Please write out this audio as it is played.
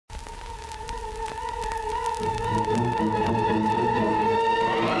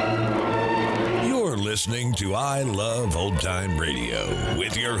You're listening to I Love Old Time Radio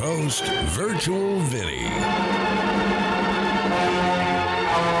with your host, Virtual Vinny.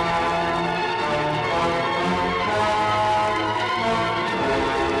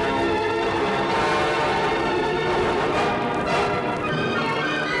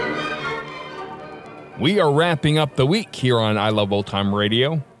 We are wrapping up the week here on I Love Old Time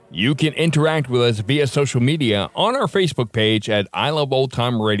Radio. You can interact with us via social media on our Facebook page at I Love Old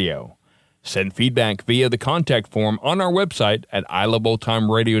Time Radio. Send feedback via the contact form on our website at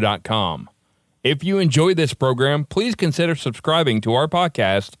iloveoldtimeradio.com. If you enjoy this program, please consider subscribing to our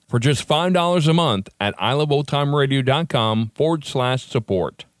podcast for just $5 a month at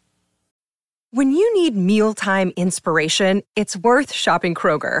iloveoldtimeradio.com/support. When you need mealtime inspiration, it's worth shopping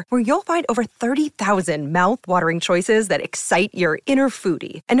Kroger, where you'll find over 30,000 mouth-watering choices that excite your inner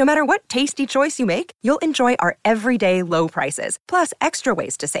foodie. And no matter what tasty choice you make, you'll enjoy our everyday low prices, plus extra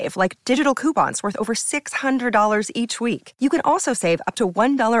ways to save, like digital coupons worth over $600 each week. You can also save up to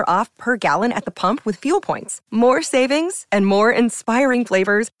 $1 off per gallon at the pump with fuel points. More savings and more inspiring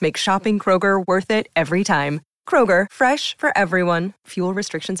flavors make shopping Kroger worth it every time. Kroger, fresh for everyone. Fuel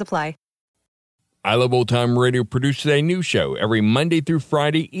restrictions apply. I Love Old Time Radio produces a new show every Monday through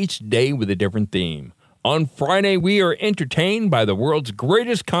Friday, each day with a different theme. On Friday, we are entertained by the world's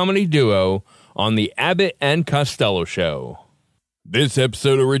greatest comedy duo on the Abbott and Costello Show. This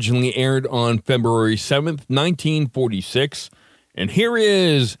episode originally aired on February 7th, 1946, and here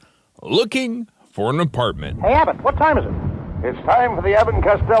is Looking for an Apartment. Hey, Abbott, what time is it? It's time for the Abbott and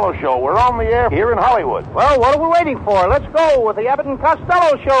Costello Show. We're on the air here in Hollywood. Well, what are we waiting for? Let's go with the Abbott and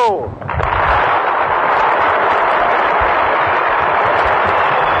Costello Show.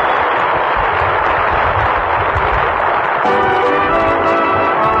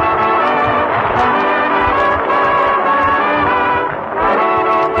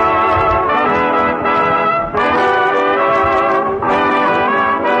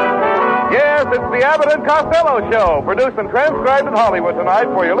 Abbott and Costello Show, produced and transcribed in Hollywood tonight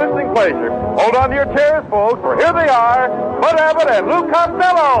for your listening pleasure. Hold on to your chairs, folks, for here they are, Bud Abbott and Lou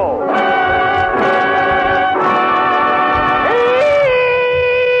Costello.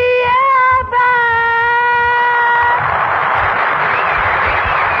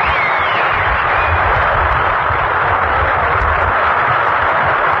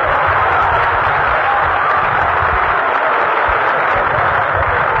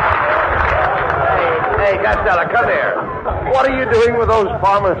 Costello, come here. What are you doing with those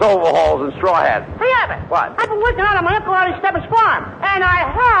farmer's overalls and straw hats? Hey, Abbott. What? I've been working out on my Uncle Artie Stebbins' farm, and I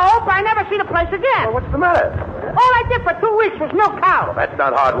hope I never see the place again. Well, what's the matter? All I did for 2 weeks was milk cows. Well, that's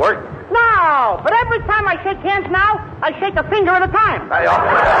not hard work. No, but every time I shake hands now, I shake a finger at a time. Look,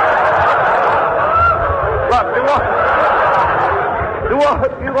 do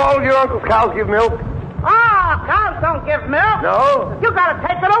all your uncle's cows give milk? Oh, cows don't give milk. No? You gotta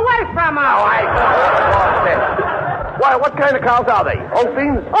take it away from them. Oh, Why, what kind of cows are they?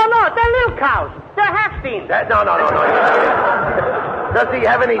 Holsteins? Oh, no, they're little cows. They're Halfsteins. No. Does he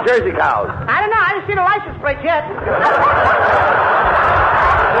have any Jersey cows? I don't know. I didn't see the license plate yet.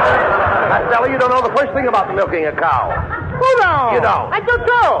 Costello, you don't know the first thing about the milking a cow. Who knows? You don't. I do,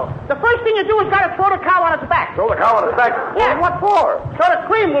 too. The first thing you do is gotta throw the cow on its back. Throw the cow on its back? Yeah. Well, what for? So the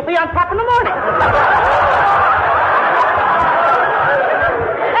cream will be on top in the morning.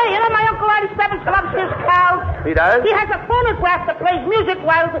 Hey, you know my Uncle Artie Stebbins loves his cows? He does? He has a phonograph that plays music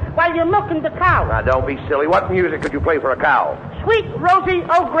while you're milking the cow. Now, don't be silly. What music could you play for a cow? Sweet, rosy,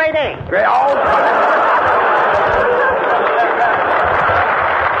 oh, grade A. Great. Oh,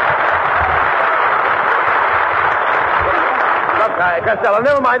 Costello,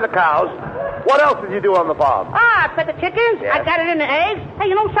 never mind the cows. What else did you do on the farm? I fed the chickens. Yes. I got it in the eggs. Hey,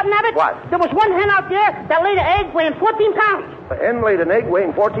 you know something, Abbott? What? There was one hen out there that laid an egg weighing 14 pounds. The hen laid an egg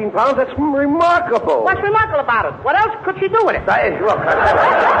weighing 14 pounds? That's remarkable. What's remarkable about it? What else could she do with it? Look,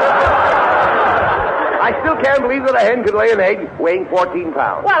 I still can't believe that a hen could lay an egg weighing 14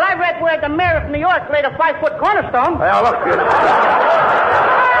 pounds. Well, I read where the mayor of New York laid a 5-foot cornerstone. Well, look.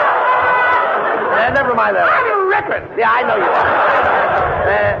 Never mind that. I'm ripping. Yeah, I know you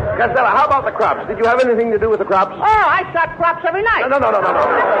are. Costello, how about the crops? Did you have anything to do with the crops? Oh, I shot crops every night. No.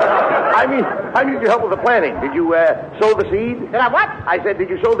 I mean, did you help with the planting? Did you sow the seed? Did I what? I said, did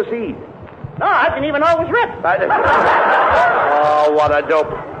you sow the seed? No, I didn't even know it was ripped. Oh, what a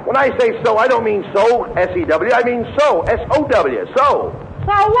dope. When I say sow, I don't mean sow, S-E-W. I mean sow, S-O-W, sow.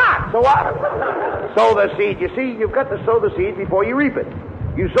 So what? So what? Sow the seed. You see, you've got to sow the seed before you reap it.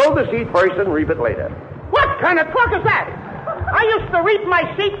 You sow the seed first and reap it later. What kind of talk is that? I used to reap my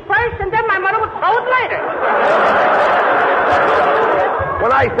seed first, and then my mother would sow it later.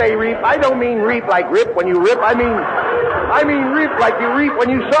 When I say reap, I don't mean reap like rip when you rip. I mean reap like you reap when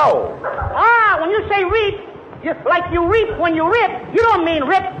you sow. Ah, when you say reap, like you reap when you rip, you don't mean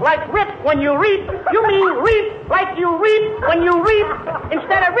rip like rip when you reap. You mean reap like you reap when you reap,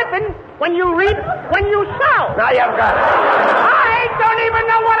 instead of ripping when you reap when you sow. Now you've got it. I don't even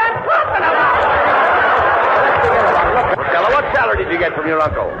know what I'm talking about. Look, Costello, what salary did you get from your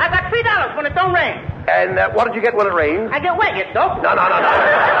uncle? I got $3 when it don't rain. And what did you get when it rains? I get wet, you dope. No. You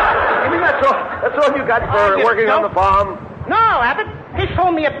mean that's all you got for working on the farm? No, Abbott. He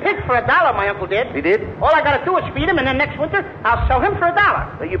sold me a pig for $1, my uncle did. He did? All I got to do is feed him, and then next winter, I'll sell him for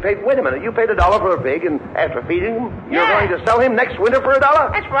 $1. Wait a minute. You paid $1 for a pig, and after feeding him, you're Yeah. going to sell him next winter for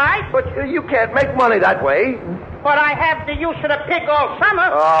 $1? That's right. But you can't make money that way. But I have the use of the pig all summer.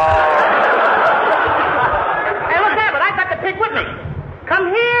 Hey, look, Abbott, I got the pig with me. Come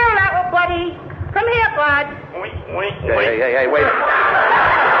here, little buddy. Come here, bud. Hey, wait.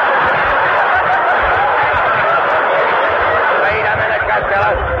 Wait a minute,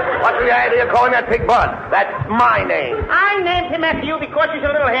 Costello. What's the idea of calling that pig Bud? That's my name. I named him after you because he's a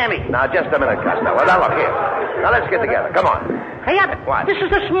little hammy. Now, just a minute, Costello. Now, look here. Now, let's get together. Come on. Hey, Abbott. What? This is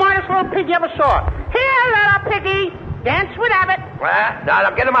the smartest little pig you ever saw. Here, little piggy. Dance with Abbott. Well, now,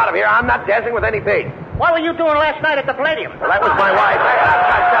 get him out of here. I'm not dancing with any pig. What were you doing last night at the Palladium? Well, that was my wife. Back it up,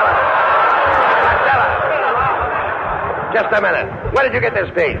 Costello. Just a minute. Where did you get this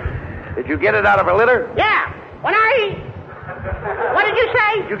pig? Did you get it out of a litter? Yeah. What did you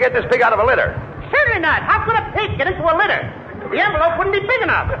say? Did you get this pig out of a litter? Certainly not. How could a pig get into a litter? The envelope wouldn't be big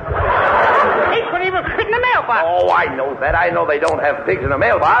enough. He couldn't even fit in the mailbox. Oh, I know that. I know they don't have pigs in a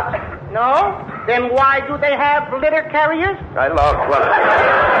mailbox. No? Then why do they have litter carriers? Let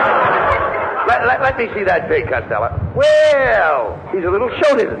me see that pig, Costello. Well, he's a little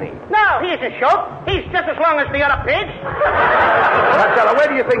short, isn't he? No, he isn't short. He's just as long as the other pigs. Costello, where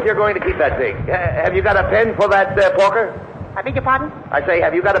do you think you're going to keep that pig? Have you got a pen for that porker? I beg your pardon? I say,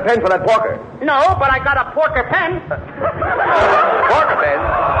 have you got a pen for that porker? No, but I got a porker pen. Porker pen?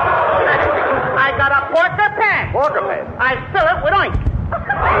 I got a porker pen. Porker pen? I fill it with oink.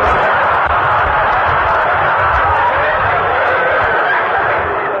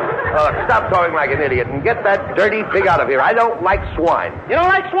 Look, stop talking like an idiot and get that dirty pig out of here. I don't like swine. You don't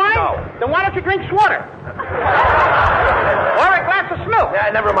like swine? No. Then why don't you drink swatter? Or a glass of milk? Yeah,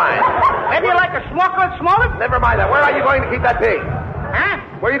 never mind. Maybe you like a smoker smaller? Never mind that. Where are you going to keep that pig? Huh?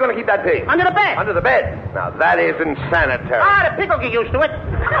 Where are you going to keep that pig? Under the bed. Under the bed? Now, that is insanitary. Ah, the pig will get used to it.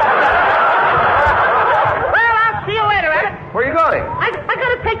 Well, I'll see you later, Abbott. Where are you going? I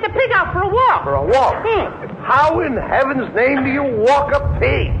got to take the pig out for a walk. For a walk? How in heaven's name do you walk a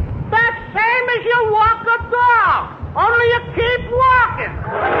pig? The same as you walk a dog. Only you keep walking.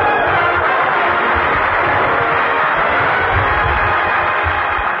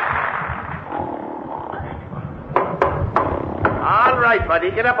 All right, buddy.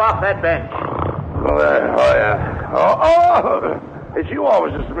 Get up off that bench. It's you,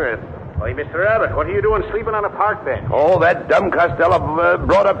 Officer Smith. Hey, Mr. Abbott, what are you doing sleeping on a park bench? Oh, that dumb Costello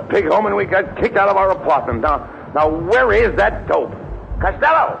brought a pig home and we got kicked out of our apartment. Now, where is that dope?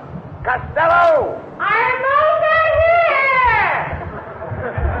 Costello! Costello! I'm over here!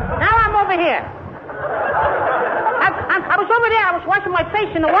 Now I'm over here. I was over there. I was washing my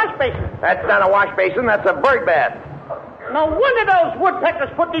face in the wash basin. That's not a wash basin. That's a bird bath. No wonder those woodpeckers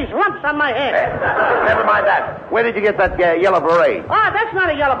put these lumps on my head. Never mind that. Where did you get that yellow beret? That's not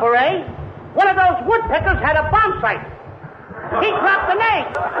a yellow beret. One of those woodpeckers had a bomb sight. He dropped the name.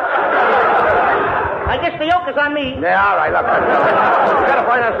 I guess the yoke is on me. Yeah, all right. Look, we've got to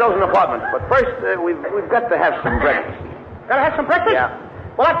find ourselves an apartment. But first, we've got to have some breakfast. Gotta have some breakfast? Yeah.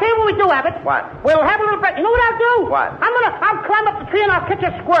 Well, I'll tell you what we do, Abbott. What? We'll have a little breakfast. You know what I'll do? What? I'll climb up the tree and I'll catch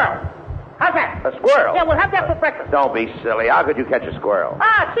a squirrel. How's that? A squirrel? Yeah, we'll have that for breakfast. Don't be silly. How could you catch a squirrel?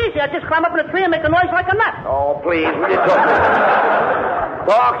 It's easy. I just climb up in a tree and make a noise like a nut. Oh, please, will you talk?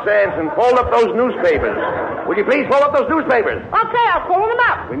 Talk sense and fold up those newspapers. Will you please fold up those newspapers? Okay, I'll fold them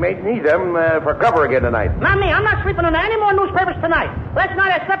up. We may need them for cover again tonight. Not me. I'm not sleeping under any more newspapers tonight. Last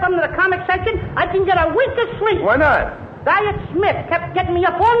night I slept under the comic section. I can get a wink of sleep. Why not? Diet Smith kept getting me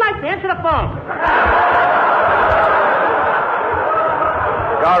up all night to answer the phone.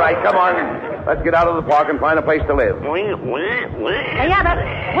 All right, come on. Let's get out of the park and find a place to live. Hey,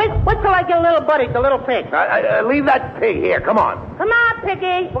 Abbott, wait till I get a little buddy, the little pig. Leave that pig here. Come on. Come on,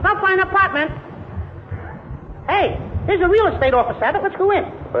 piggy. We'll go find an apartment. Hey, here's a real estate office, Abbott. Let's go in.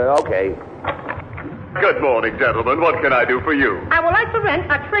 Okay. Good morning, gentlemen. What can I do for you? I would like to rent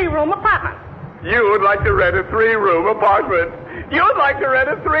a 3-room apartment. You would like to rent a 3-room apartment. You'd like to rent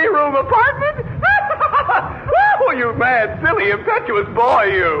a 3-room apartment? Oh, you mad, silly, impetuous boy,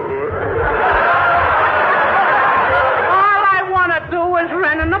 you. All I want to do is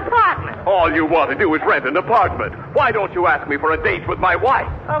rent an apartment. All you want to do is rent an apartment. Why don't you ask me for a date with my wife?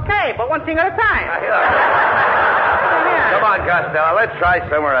 Okay, but one thing at a time. Come on, Costello. Let's try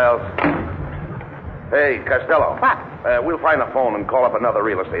somewhere else. Hey, Costello. What? We'll find a phone and call up another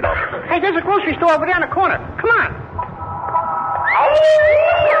real estate office. Hey, there's a grocery store over there on the corner. Come on.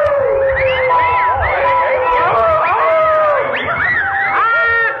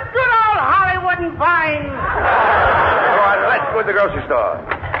 Good old Hollywood and Vine. Come on, let's go to the grocery store.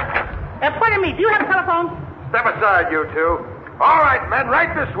 Pardon me, do you have a telephone? Step aside, you two. All right, men, right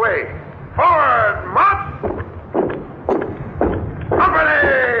this way. Forward, march.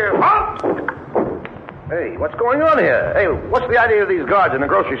 Company, halt. Hey, what's going on here? Hey, what's the idea of these guards in the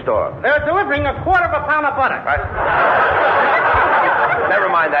grocery store? They're delivering a quarter of a pound of butter. Never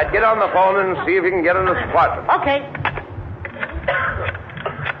mind that. Get on the phone and see if you can get in this apartment. Okay.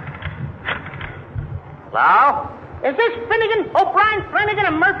 Hello? Is this Finnegan, O'Brien, Flanagan,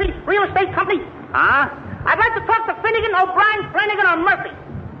 and Murphy Real Estate Company? Huh? I'd like to talk to Finnegan, O'Brien, Flanagan, or Murphy.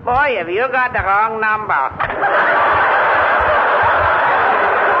 Boy, have you got the wrong number.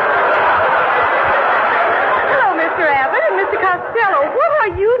 Hello, Mr. Abbott and Mr. Costello. What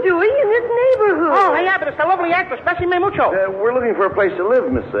are you doing in this neighborhood? Oh, hey, Abbott, it's the lovely actress, Bessie May Mucho. We're looking for a place to live,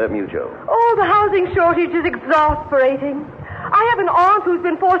 Miss Mucho. Oh, the housing shortage is exasperating. I have an aunt who's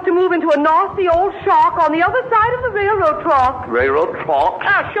been forced to move into a nasty old shack on the other side of the railroad track. Railroad track?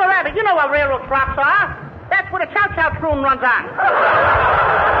 Oh, sure, Abbott. You know what railroad tracks are. That's where the Chow Chow Troon runs on.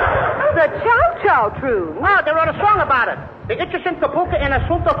 The Chow Chow Troon? Oh, they wrote a song about it. The Itchison Kapuka in a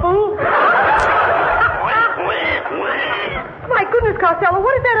Sunta Foo. My goodness, Costello,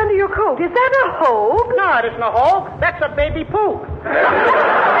 what is that under your coat? Is that a hoe? No, it isn't a hole. That's a baby poo.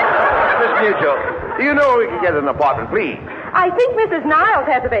 Miss Mucho, do you know where we can get an apartment, please? I think Mrs. Niles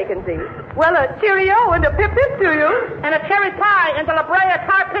has a vacancy. Well, a cheerio and a pip-pip to you. And a cherry pie and the La Brea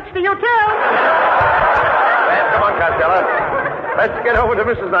tar pitch to you, too. Well, come on, Costello. Let's get over to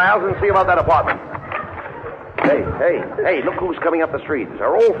Mrs. Niles and see about that apartment. Hey, look who's coming up the street. It's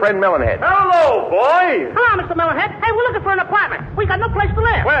our old friend Melonhead. Hello, boys. Hello, Mr. Melonhead. Hey, we're looking for an apartment. We got no place to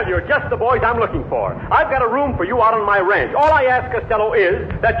live. Well, you're just the boys I'm looking for. I've got a room for you out on my ranch. All I ask, Costello, is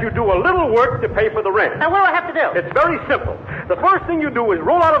that you do a little work to pay for the rent. And what do I have to do? It's very simple. The first thing you do is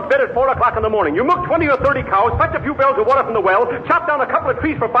roll out of bed at 4 o'clock in the morning. You milk 20 or 30 cows, fetch a few barrels of water from the well, chop down a couple of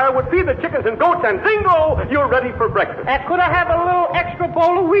trees for firewood, feed the chickens and goats, and zingo, you're ready for breakfast. Could I have a little extra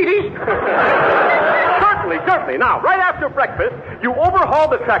bowl of Wheaties? Certainly. Now, right after breakfast, you overhaul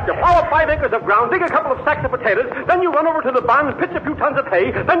the tractor, plow up 5 acres of ground, dig a couple of sacks of potatoes, then you run over to the barn, pitch a few tons of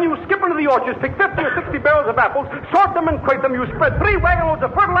hay, then you skip into the orchards, pick 50 or 60 barrels of apples, sort them and crate them, you spread 3 wagon loads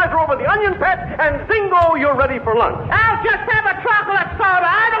of fertilizer over the onion patch, and zingo, you're ready for lunch. I'll just have a chocolate soda.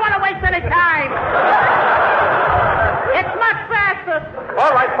 I don't want to waste any time. It's much faster.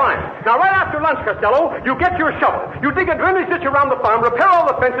 All right, fine. Now, right after lunch, Costello, you get your shovel. You dig a drainage ditch around the farm, repair all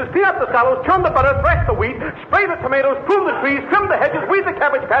the fences, clean up the sallows, turn the butter, thresh the wheat, spray the tomatoes, prune the trees, trim the hedges, weed the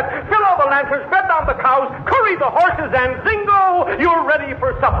cabbage patch, fill all the lanterns, bed down the cows, curry the horses, and zingo, you're ready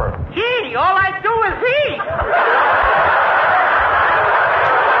for supper. Gee, all I do is eat.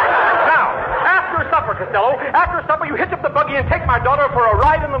 Supper, Costello. After supper, you hitch up the buggy and take my daughter for a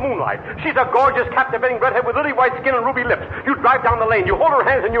ride in the moonlight. She's a gorgeous, captivating redhead with lily white skin and ruby lips. You drive down the lane. You hold her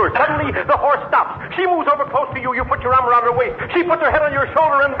hands in yours. Suddenly, the horse stops. She moves over close to you. You put your arm around her waist. She puts her head on your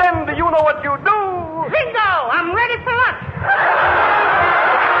shoulder, and then do you know what you do? Zingo! I'm ready for lunch.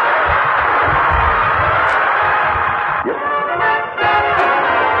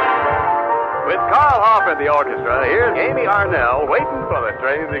 With Carl Hoff in the orchestra, here's Amy Arnell waiting for the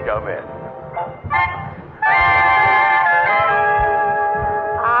train to come in.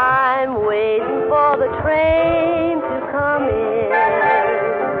 I'm waiting for the train to come in,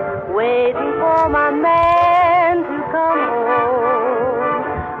 waiting for my man to come home.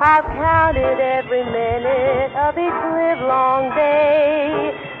 I've counted every minute of each livelong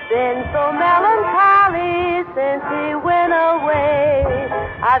day, been so melancholy since he went away.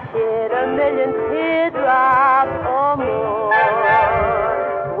 I've shed a million teardrops or more,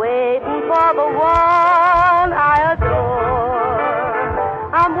 waiting for the one I adore.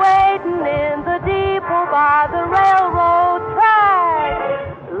 I'm waiting in the depot by the railroad track,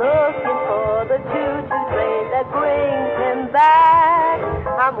 looking for the choo-choo train that brings him back.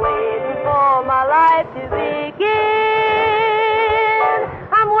 I'm waiting for my life to begin.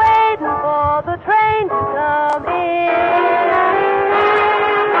 I'm waiting for the train to come in.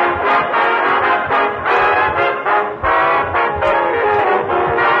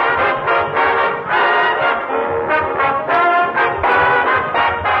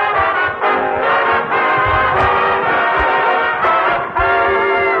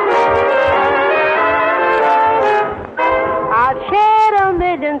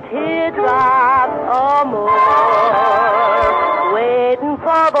 million teardrops or more, waiting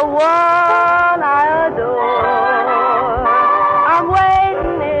for the one I adore. I'm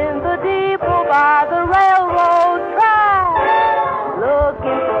waiting in the depot by the railroad track,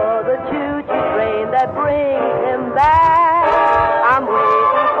 looking for the choo-choo train that brings him back. I'm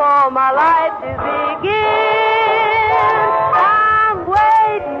waiting for my life to begin. I'm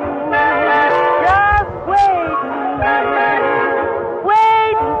waiting, just waiting,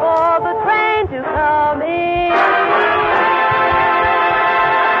 waiting for the train to come in.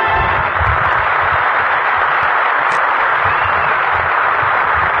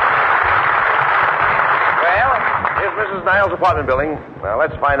 Well, here's Mrs. Niles' apartment building. Now,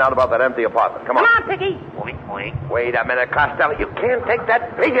 let's find out about that empty apartment. Come on. Come on, Piggy. Wait a minute, Costello. You can't take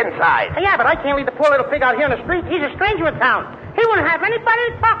that pig inside. Yeah, but I can't leave the poor little pig out here in the street. He's a stranger in town. He wouldn't have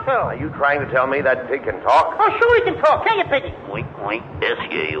anybody to talk to. Are you trying to tell me that pig can talk? Oh, sure he can talk. Can you, Piggy? This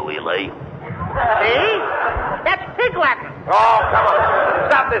here, you Eli. See? That's pig Latin. Oh, come on.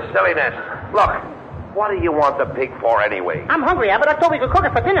 Stop this silliness. Look, what do you want the pig for anyway? I'm hungry, Abbott. I thought we could cook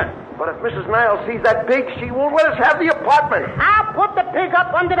it for dinner. But if Mrs. Niles sees that pig, she won't let us have the apartment. I'll put the pig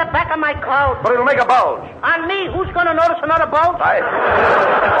up under the back of my clothes. But it'll make a bulge. On me? Who's going to notice another bulge?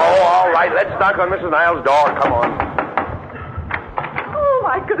 Oh, all right. Let's knock on Mrs. Niles' door. Come on. Oh,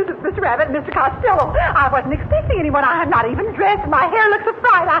 my goodness, Mr. Abbott and Mr. Costello. I wasn't expecting anyone. I'm not even dressed. My hair looks so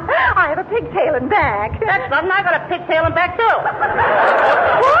bright. I have a pigtail and bag. That's nothing. I got a pigtail and back, too.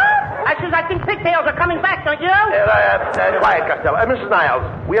 What? I think pigtails are coming back, don't you? Quiet, Costello. Mrs. Niles,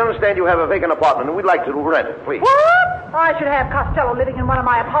 we understand you have a vacant apartment, and we'd like to rent it, please. What? I should have Costello living in one of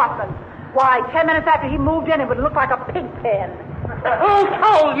my apartments. Why, 10 minutes after he moved in, it would look like a pig pen. Who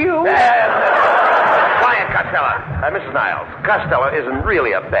told you? Quiet, Costello. Mrs. Niles, Costello isn't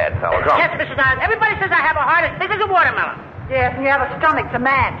really a bad fellow. Come on. Yes, Mrs. Niles. Everybody says I have a heart as big as a watermelon. Yes, and you have a stomach to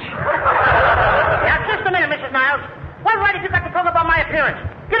match. Now, just a minute, Mrs. Niles. What right have you got to talk about my appearance?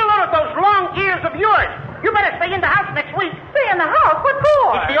 Get a load of those long ears of yours. You better stay in the house next week. Stay in the house? What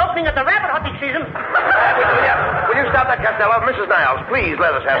for? It's the opening of the rabbit hunting season. Will you stop that, Costello? Mrs. Niles, please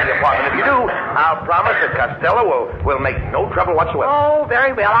let us have the apartment. If you do, I'll promise that Costello will make no trouble whatsoever. Oh,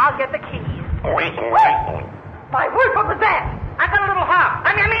 very well. I'll get the keys. Wait. My word, what was that? I got a little hop.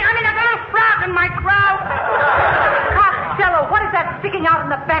 I mean, I got a little frog in my crowd. Costello, what is that sticking out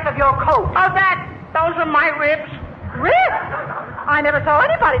in the back of your coat? Oh, those are my ribs. Ribs? I never saw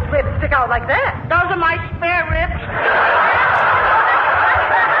anybody's ribs stick out like that. Those are my spare ribs.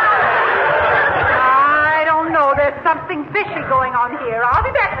 I don't know. There's something fishy going on here. I'll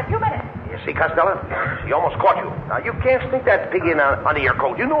be back in a few minutes. You see, Costello? She almost caught you. Now, you can't sneak that pig in under your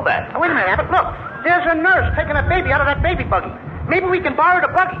coat. You know that. Oh, wait a minute, Abbott. Look. There's a nurse taking a baby out of that baby buggy. Maybe we can borrow the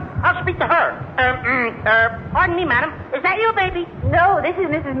buggy. I'll speak to her. Pardon me, madam. Is that your baby? No, this is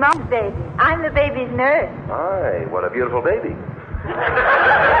Mrs. Mom's baby. I'm the baby's nurse. My, what a beautiful baby. Would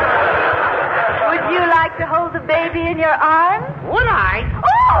you like to hold the baby in your arms? Would I?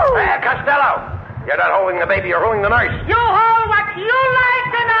 Oh! Costello! You're not holding the baby, you're holding the nurse. You hold what you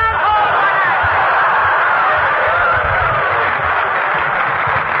like, and I'll hold what I like.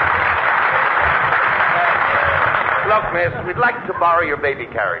 Look, miss, we'd like to borrow your baby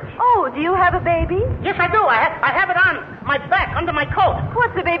carriage. Oh, do you have a baby? Yes, I do. I have it on my back, under my coat.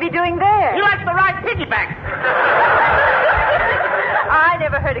 What's the baby doing there? He likes to ride piggyback. I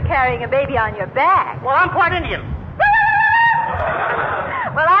never heard of carrying a baby on your back. Well, I'm part Indian.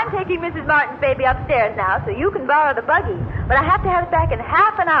 Well, I'm taking Mrs. Martin's baby upstairs now, so you can borrow the buggy. But I have to have it back in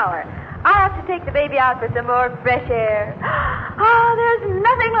half an hour. I have to take the baby out for some more fresh air. Oh, there's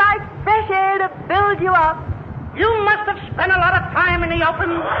nothing like fresh air to build you up. You must have spent a lot of time in the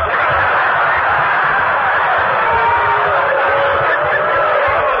open.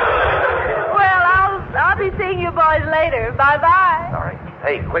 Well, I'll be seeing you boys later. Bye-bye. All right.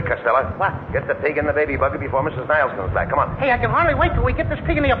 Hey, quick, Costello. What? Get the pig in the baby buggy before Mrs. Niles comes back. Come on. Hey, I can hardly wait till we get this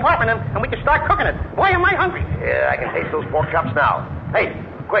pig in the apartment and we can start cooking it. Boy, am I hungry. Yeah, I can taste those pork chops now. Hey,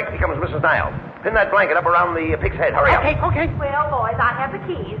 quick, here comes Mrs. Niles. Pin that blanket up around the pig's head. Hurry up. Okay. Well, boys, I have the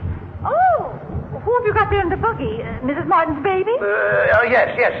keys. Oh, who have you got there in the buggy? Mrs. Martin's baby?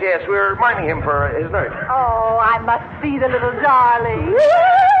 Yes. We're minding him for his nurse. Oh, I must see the little darling.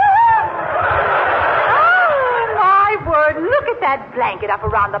 Oh, my word. Look at that blanket up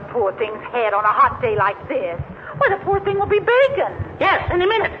around the poor thing's head on a hot day like this. Why, the poor thing will be bacon. Yes, in a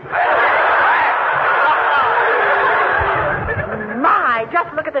minute. My,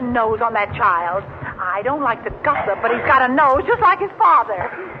 just look at the nose on that child. I don't like to gossip, but he's got a nose just like his father.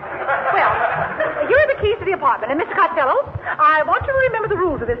 Well, here are the keys to the apartment. And, Mr. Costello, I want you to remember the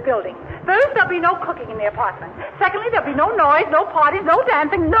rules of this building. First, there'll be no cooking in the apartment. Secondly, there'll be no noise, no parties, no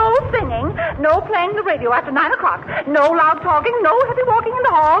dancing, no singing, no playing the radio after 9 o'clock, no loud talking, no heavy walking in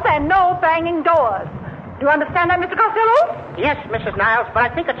the halls, and no banging doors. Do you understand that, Mr. Costello? Yes, Mrs. Niles, but I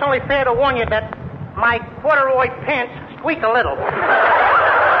think it's only fair to warn you that my corduroy pants squeak a little.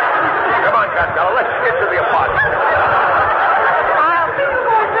 Come on, Costello, let's get to the apartment. I'll see you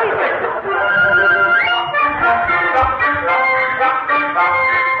more later.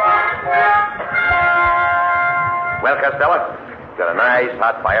 Well, Costello, got a nice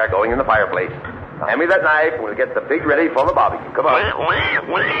hot fire going in the fireplace. Hand me that knife, and we'll get the pig ready for the barbecue. Come on.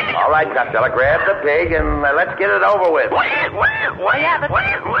 All right, Costello, grab the pig, and let's get it over with. Abbott,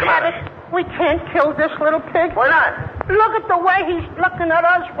 we can't kill this little pig. Why not? Look at the way he's looking at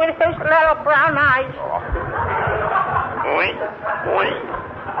us with his little brown eyes.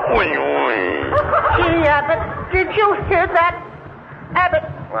 Gee, Abbott, did you hear that? Abbott.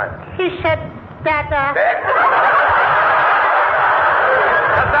 What? He said that,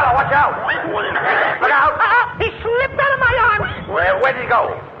 Costello, watch out. Look out. He slipped out of my arms. Well, where'd he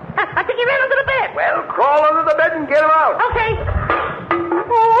go? I think he ran under the bed. Well, crawl under the bed and get him out. Okay.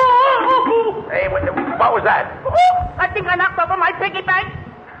 Hey, what was that? I think I knocked over my piggy bank.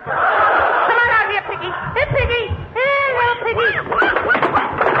 Come on out here, Piggy. Hey, Piggy. Hey, little Piggy.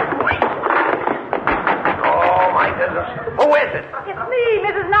 Oh, my goodness. Who is it? It's me,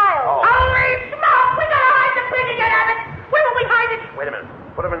 Mrs. Niles. Oh. Holy smoke! We gotta hide the pig again, Abbott. Where will we hide it? Wait a minute.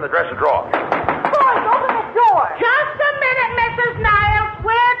 Put him in the dresser drawer. Boys, open the door. Just a minute, Mrs. Niles.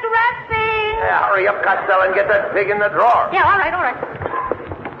 We're dressing. Yeah, hurry up, Costello, and get that pig in the drawer. Yeah, all right.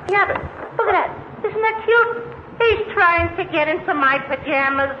 Yeah, but look at that. Isn't that cute? He's trying to get into my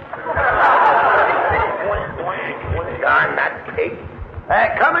pajamas. Darn that pig.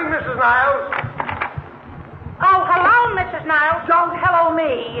 Coming, Mrs. Niles. Oh, hello, Mrs. Niles. Don't hello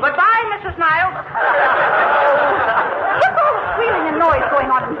me. Goodbye, Mrs. Niles. What's all the squealing and noise going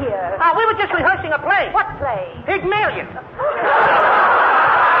on in here? We were just rehearsing a play. What play? Pygmalion.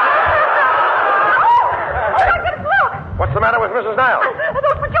 Look! What's the matter with Mrs. Niles?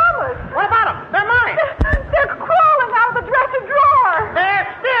 Those pajamas. What about them? They're mine. They're crawling out of the dresser drawer. They're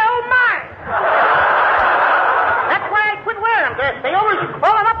still mine. That's why I quit wearing them. They always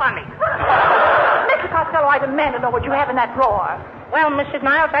crawling up on me. Mr. Costello, I demand to know what you have in that drawer. Well, Mrs.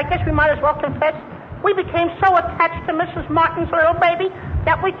 Niles, I guess we might as well confess. We became so attached to Mrs. Martin's little baby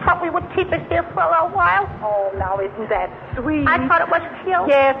that we thought we would keep it here for a while. Oh, now isn't that sweet? I thought it was cute.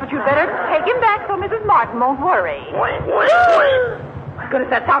 Yes, but you'd better take him back so Mrs. Martin won't worry. My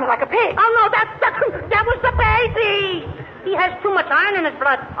goodness, that sounded like a pig. Oh, no, that was the baby. He has too much iron in his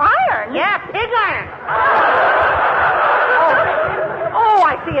blood. Iron? Yeah, pig iron. Oh,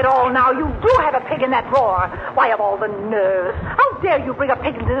 I see it all now. You do have a pig in that drawer. Why, of all the nerves. How dare you bring a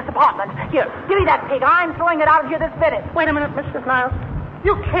pig into this apartment? Here, give me that pig. I'm throwing it out of here this minute. Wait a minute, Mrs. Niles.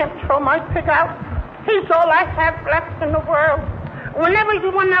 You can't throw my pig out. He's all I have left in the world. When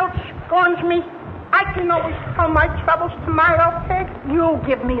everyone else scorns me, I can always tell my troubles to my little pig. You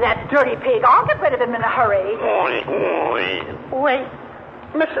give me that dirty pig. I'll get rid of him in a hurry. Wait.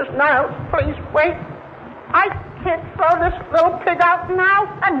 Mrs. Niles, please wait. I can't throw this little pig out now.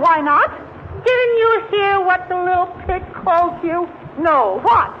 And why not? Didn't you hear what the little pig called you? No,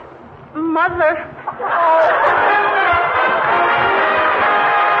 what? Mother.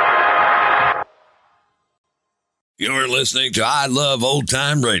 You're listening to I Love Old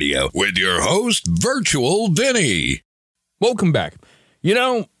Time Radio with your host, Virtual Vinny. Welcome back. You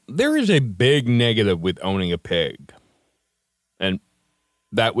know, there is a big negative with owning a pig. And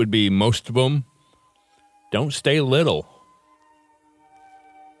that would be most of them. Don't stay little.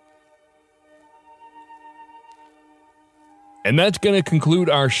 And that's going to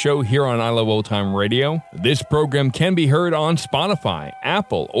conclude our show here on I Love Old Time Radio. This program can be heard on Spotify,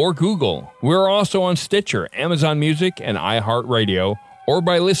 Apple, or Google. We're also on Stitcher, Amazon Music, and iHeartRadio, or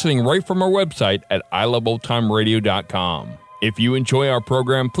by listening right from our website at iloveoldtimeradio.com. If you enjoy our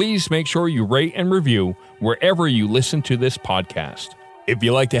program, please make sure you rate and review wherever you listen to this podcast. If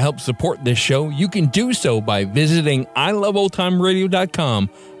you'd like to help support this show, you can do so by visiting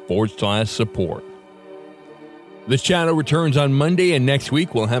iloveoldtimeradio.com/support. This channel returns on Monday, and next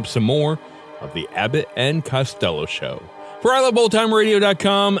week we'll have some more of the Abbott and Costello Show. For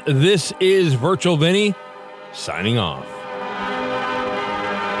iloveoldtimeradio.com, this is Virtual Vinny, signing off.